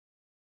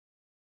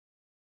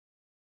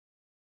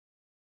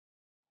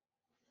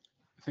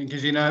Thank you,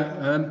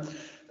 Zina.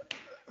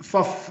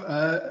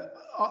 Faf,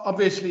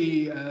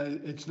 obviously,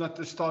 it's not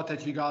the start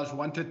that you guys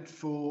wanted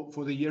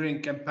for the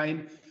year-end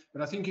campaign,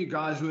 but I think you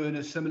guys were in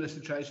a similar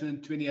situation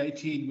in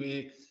 2018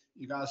 where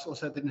you guys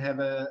also didn't have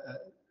a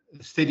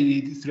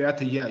steady throughout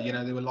the year. You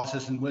know, there were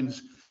losses and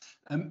wins.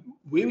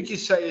 Where would you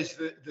say is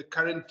the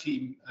current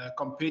team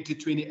compared to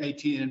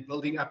 2018 and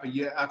building up a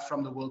year out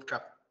from the World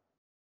Cup?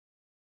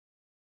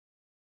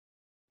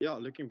 Yeah,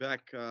 looking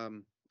back,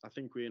 I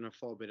think we're in a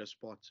far better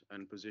spot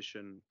and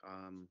position.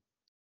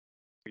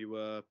 We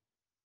were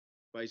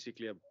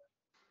basically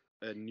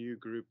a new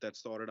group that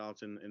started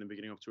out in the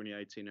beginning of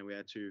 2018, and we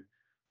had to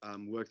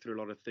work through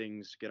a lot of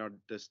things, get our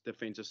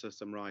defensive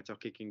system right, our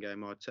kicking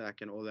game, our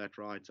attack, and all that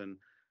right. And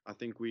I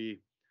think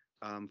we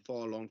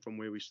far along from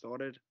where we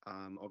started.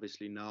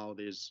 Obviously now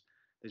there's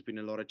been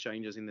a lot of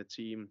changes in the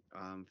team,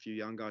 few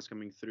young guys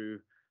coming through,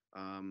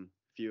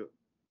 few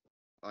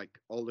like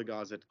older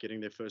guys that getting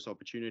their first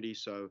opportunity.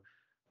 So,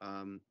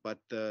 but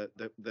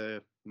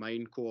the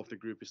main core of the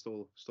group is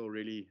still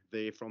really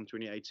there from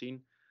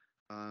 2018.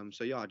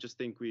 So yeah, I just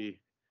think we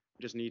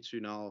just need to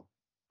now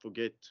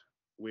forget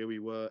where we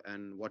were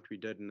and what we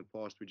did in the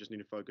past. We just need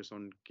to focus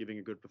on giving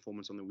a good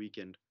performance on the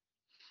weekend.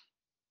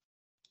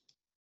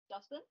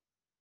 Justin?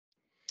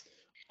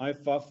 Hi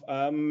Faf,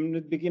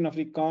 net bietjie in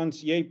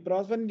Afrikaans. Jy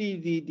praat van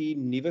die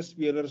nuwe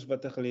spelers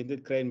wat 'n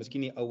geleentheid kry en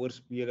miskien die ouer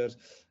spelers.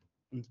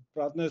 Ons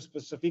praat nou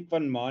spesifiek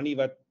van Mani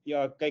wat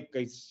ja, kyk,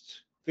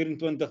 hy's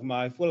 24,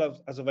 maar hy voel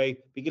asof hy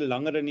bietjie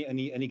langer in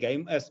die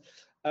game is.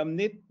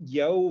 Net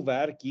jou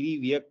werk hierdie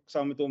week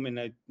saam met hom en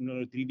hy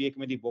nou 3 weke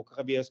met die Bokke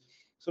gewees.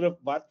 So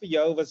wat vir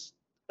jou is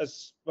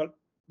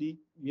die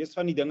meeste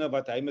van die dinge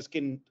wat hy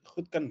miskien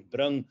goed kan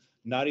bring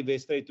na die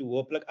wedstryd toe,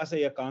 hooplik as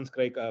hy 'n kans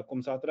kry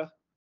kom Saterdag?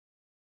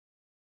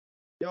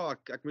 Ja,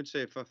 ek moet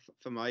sê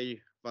vir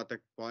my wat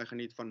ek baie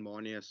geniet van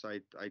Mani is hy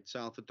het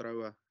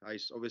selfvertroue.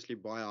 Hy's obviously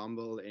baie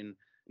humble en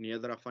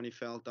nederig van die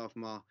veld af,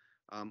 maar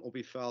op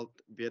die veld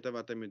weet hy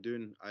wat hy moet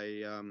doen.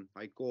 Hy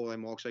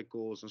maak sy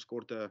calls en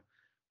skort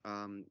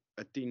 'n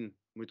 10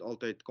 moet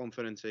altyd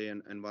confidence hê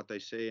in wat hy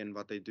sê en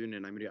wat hy doen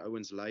en hy moet die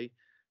ouens lei.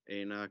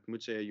 En ek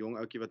moet sê 'n jong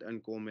ouetjie wat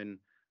inkom en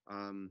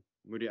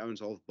moet die ouens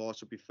half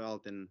baas op die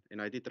veld en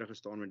hy het nie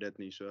teruggestaan met dit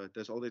nie. So dit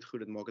is altyd goed,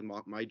 dit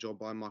maak my job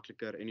baie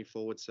makliker en die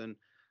forwards in.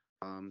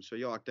 So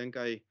ja, ek dink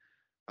hy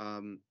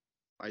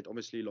het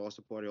obviously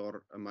laaste paar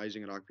jaar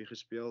amazing rugby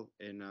gespeel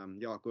en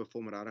ja, ek hoop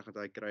vir hom regtig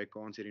dat hy kry 'n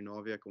kans hierdie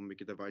naweek om 'n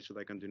bietjie te wys wat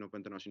hy kan doen op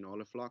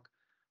internasionale vlak.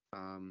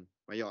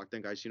 Maar ja, ek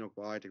dink hy sien ook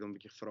baie uit. Ek het hom 'n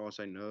bietjie gevra as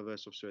hy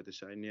nervous of so, te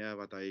sê nee,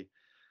 wat hy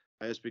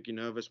is bietjie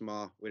nervous,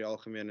 maar oor die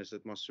algemeen is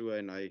dit maar so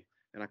en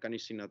ek kan nie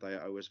sien dat hy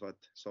 'n ou is wat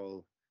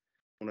sal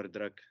onder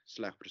druk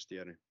sleg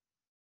presteer nie.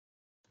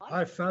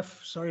 Hi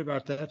Faf, sorry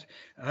about that.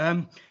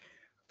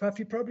 Faf,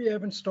 you probably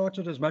haven't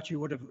started as much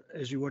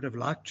as you would have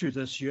liked to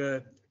this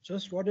year.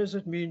 Just what does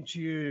it mean to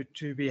you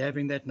to be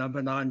having that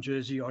number 9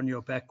 jersey on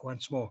your back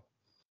once more?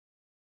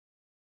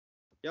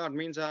 Yeah, it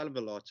means a hell of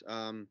a lot.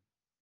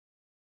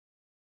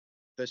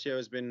 This year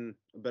has been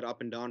a bit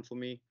up and down for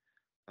me.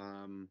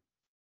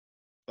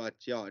 But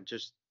yeah,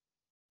 just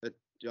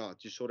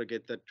you sort of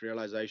get that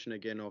realization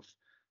again of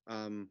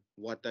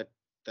what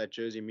that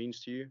jersey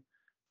means to you.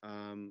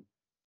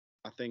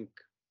 I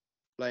think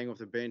playing off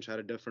the bench had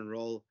a different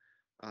role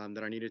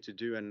that I needed to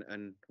do,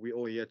 and we're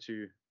all here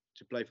to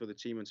play for the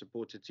team and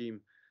support the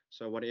team.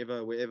 So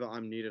wherever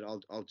I'm needed,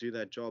 I'll do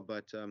that job.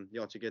 But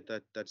yeah, to get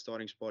that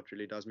starting spot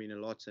really does mean a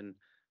lot. And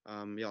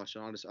yeah,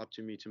 Shannon, it's up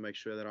to me to make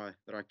sure that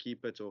I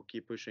keep it or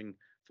keep pushing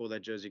for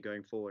that jersey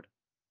going forward.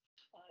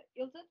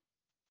 Ilton?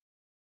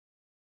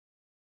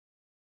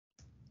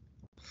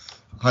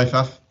 Hi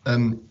Faf.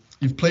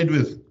 You've played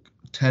with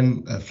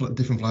 10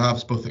 different fly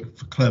halves, both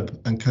for club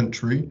and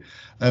country.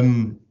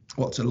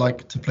 What's it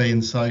like to play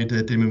inside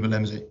Damien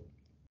Willemse?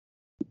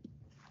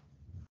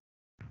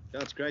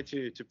 Yeah, it's great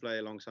to play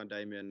alongside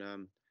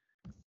Damien.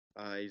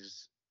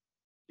 He's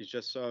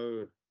just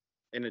so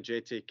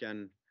energetic,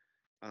 and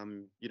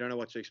you don't know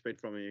what to expect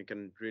from him. You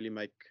can really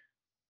make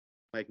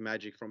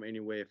magic from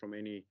anywhere, from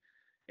any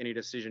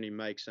decision he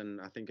makes, and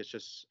I think it's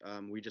just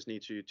we just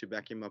need to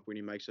back him up when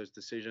he makes those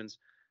decisions.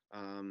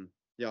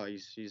 Yeah,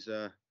 he's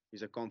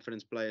a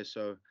confidence player,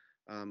 so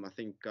I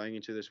think going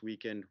into this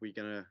weekend we're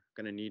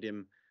gonna need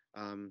him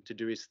to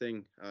do his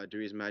thing, do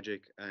his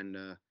magic,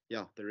 and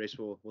yeah, the rest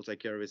will take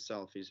care of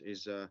itself.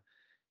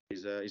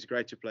 He's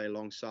great to play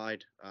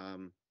alongside.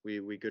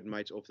 We're good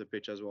mates off the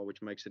pitch as well,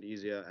 which makes it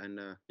easier,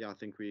 and yeah, I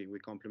think we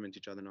complement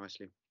each other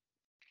nicely.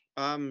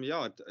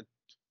 Yeah,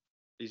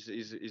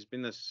 he's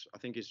been this. I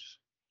think he's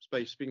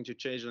speaking to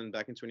Chamberlain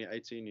back in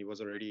 2018. He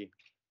was already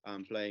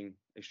playing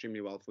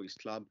extremely well for his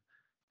club,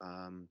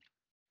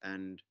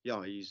 and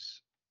yeah,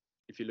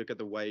 if you look at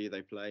the way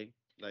they play,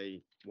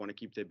 they want to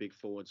keep their big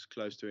forwards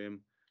close to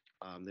him.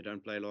 They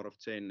don't play a lot of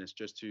 10. It's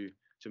just to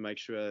make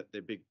sure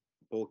their big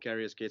ball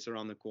carriers gets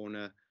around the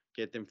corner,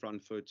 get them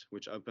front foot,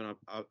 which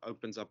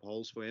opens up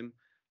holes for him.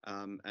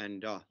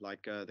 And yeah,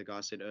 like the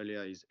guy said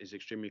earlier, he's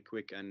extremely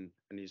quick and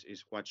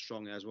he's quite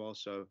strong as well.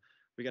 So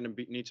we're going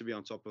to need to be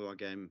on top of our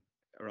game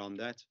around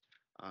that.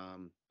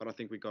 But I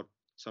think we got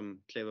some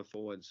clever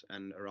forwards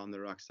and around the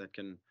rucks that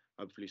can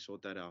hopefully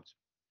sort that out.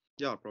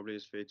 Yeah, probably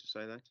is fair to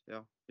say that.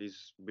 Yeah,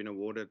 he's been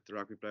awarded the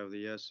Rugby Player of the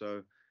Year,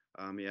 so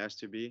he has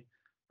to be.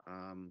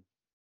 I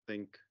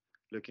think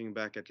looking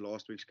back at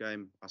last week's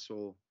game, I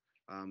saw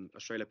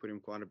Australia put him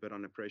quite a bit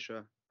under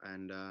pressure,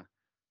 and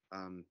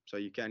so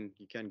you can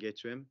get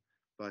to him.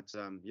 But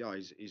yeah,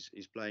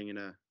 he's playing in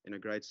a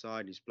great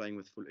side. He's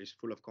playing he's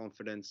full of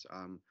confidence.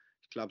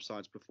 Club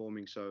side's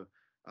performing, so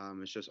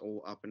it's just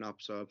all up and up.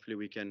 So hopefully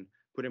we can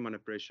put him under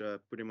pressure,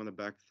 put him on the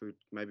back foot,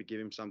 maybe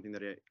give him something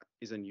that he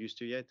isn't used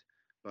to yet.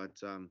 But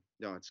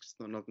yeah, it's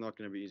not going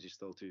to be easy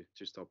still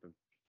to stop him.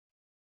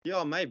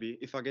 Yeah, maybe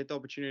if I get the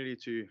opportunity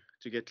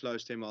to get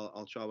close to him,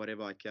 I'll try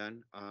whatever I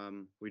can.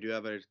 We do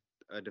have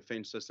a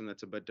defense system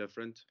that's a bit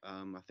different.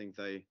 I think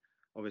they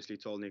obviously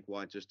told Nick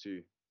White just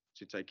to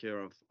take care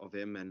of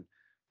him, and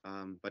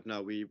but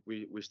no,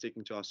 we're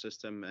sticking to our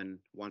system. And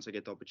once I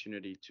get the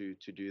opportunity to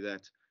do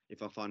that,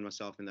 if I find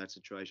myself in that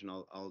situation,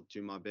 I'll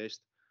do my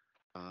best.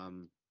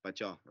 But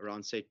yeah,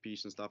 around set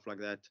piece and stuff like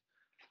that,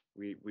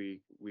 we're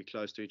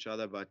close to each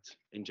other, but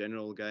in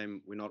general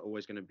game, we're not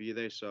always going to be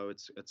there. So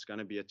it's going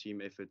to be a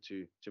team effort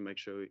to make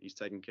sure he's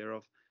taken care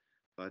of.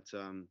 But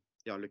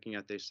yeah, looking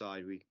at their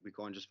side, we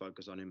can't just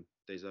focus on him.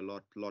 There's a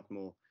lot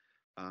more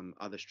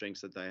other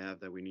strengths that they have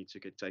that we need to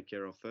take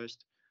care of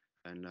first.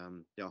 And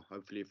yeah,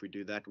 hopefully if we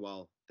do that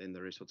well, then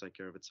the rest will take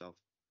care of itself.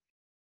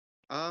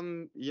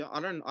 Yeah,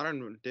 I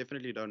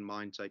definitely don't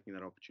mind taking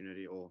that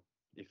opportunity, or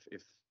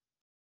if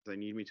they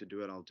need me to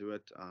do it, I'll do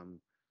it.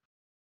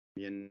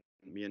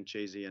 Me and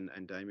Chasey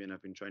and Damien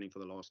have been training for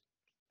the last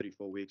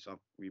 3-4 weeks.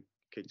 We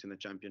kicked in the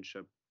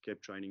championship,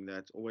 kept training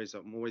that.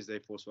 I'm always there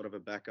for sort of a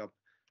backup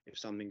if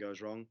something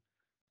goes wrong.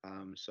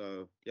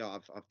 So yeah,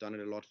 I've done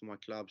it a lot for my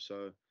club.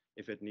 So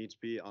if it needs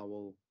be, I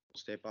will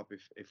step up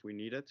if we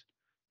need it.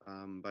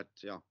 But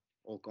yeah,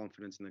 all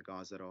confidence in the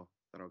guys that are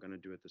going to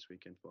do it this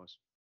weekend for us.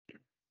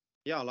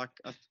 Yeah, like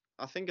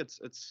I think it's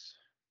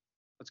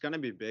going to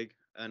be big,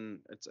 and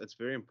it's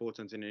very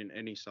important in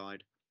any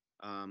side.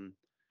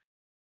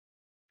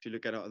 If you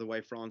look at the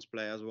way France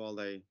play as well,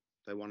 they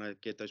want to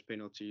get those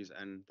penalties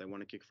and they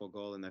want to kick for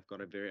goal, and they've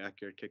got a very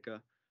accurate kicker.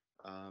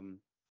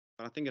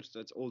 But I think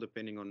it's all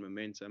depending on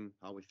momentum,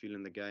 how we feel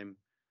in the game.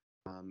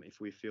 If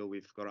we feel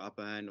we've got an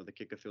upper hand or the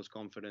kicker feels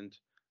confident,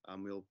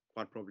 we'll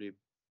quite probably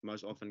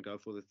most often go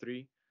for the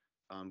 3.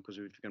 Because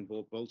if you can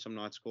build some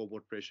nice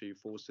scoreboard pressure, you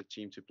force the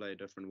team to play a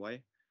different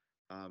way.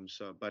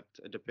 But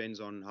it depends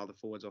on how the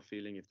forwards are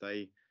feeling. If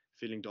they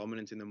feeling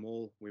dominant in the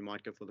maul, we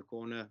might go for the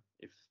corner.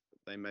 If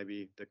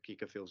maybe the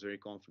kicker feels very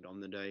confident on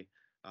the day,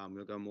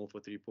 we'll go more for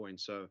 3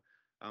 points. So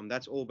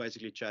that's all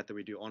basically chat that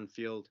we do on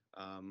field.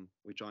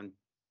 We try and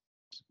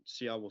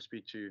see how we'll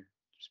speak to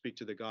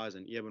the guys,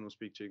 and Eben will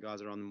speak to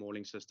guys around the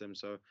mauling system.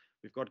 So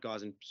we've got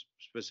guys in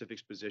specific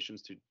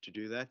positions to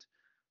do that.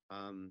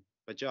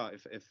 But yeah,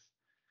 if it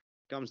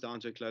comes down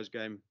to a close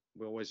game,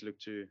 we always look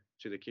to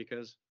the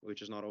kickers,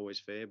 which is not always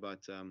fair. But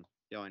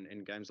yeah,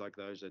 in games like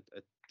those,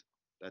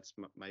 that's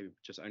maybe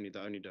just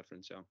the only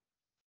difference. Yeah.